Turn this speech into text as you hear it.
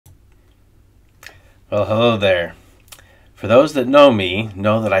Well, hello there. For those that know me,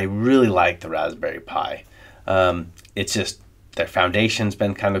 know that I really like the Raspberry Pi. It's just their foundation's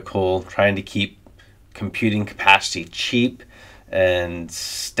been kind of cool, trying to keep computing capacity cheap and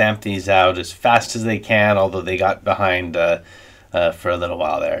stamp these out as fast as they can, although they got behind for a little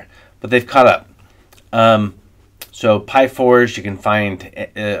while there. But they've caught up. So Pi 4s you can find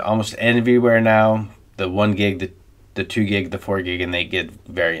almost everywhere now. The 1 gig, the 2 gig, the 4 gig, and the 8 gig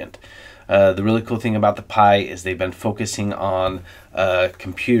variant. The really cool thing about the Pi is they've been focusing on a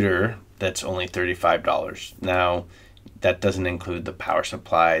computer that's only $35. Now, that doesn't include the power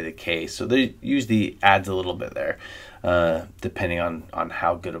supply, the case, so they usually adds a little bit there, depending on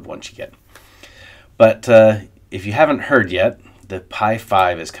how good of one you get. But if you haven't heard yet, the Pi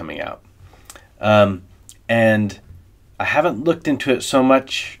 5 is coming out. And I haven't looked into it so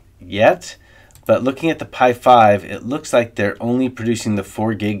much yet, but looking at the Pi 5, it looks like they're only producing the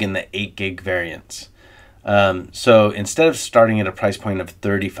 4 gig and the 8 gig variants. So instead of starting at a price point of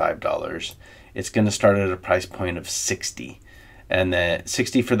 $35, it's going to start at a price point of $60. And the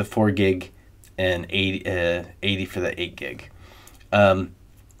 60 for the 4 gig and 80 for the 8 gig. And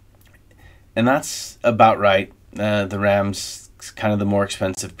that's about right. The RAM's kind of the more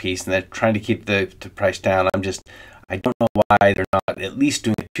expensive piece, and they're trying to keep the price down. I don't know why they're not at least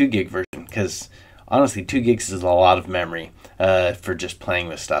doing a 2 gig version, because honestly 2 gigs is a lot of memory for just playing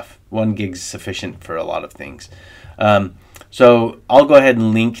with stuff. 1 gig is sufficient for a lot of things. So I'll go ahead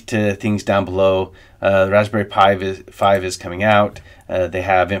and link to things down below. The Raspberry Pi 5 is coming out. They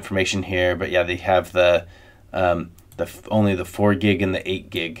have information here, but yeah, they have only the 4 gig and the 8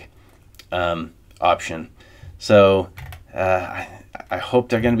 gig option. So I hope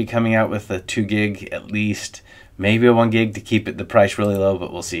they're going to be coming out with a 2 gig at least, maybe a 1 gig to keep the price really low,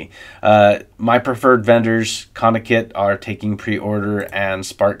 but we'll see. My preferred vendors, Conakit, are taking pre-order, and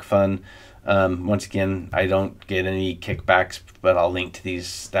SparkFun. Once again, I don't get any kickbacks, but I'll link to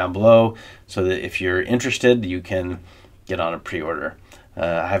these down below so that if you're interested, you can get on a pre-order.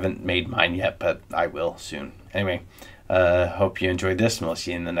 I haven't made mine yet, but I will soon. Anyway, hope you enjoyed this, and we'll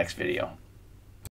see you in the next video.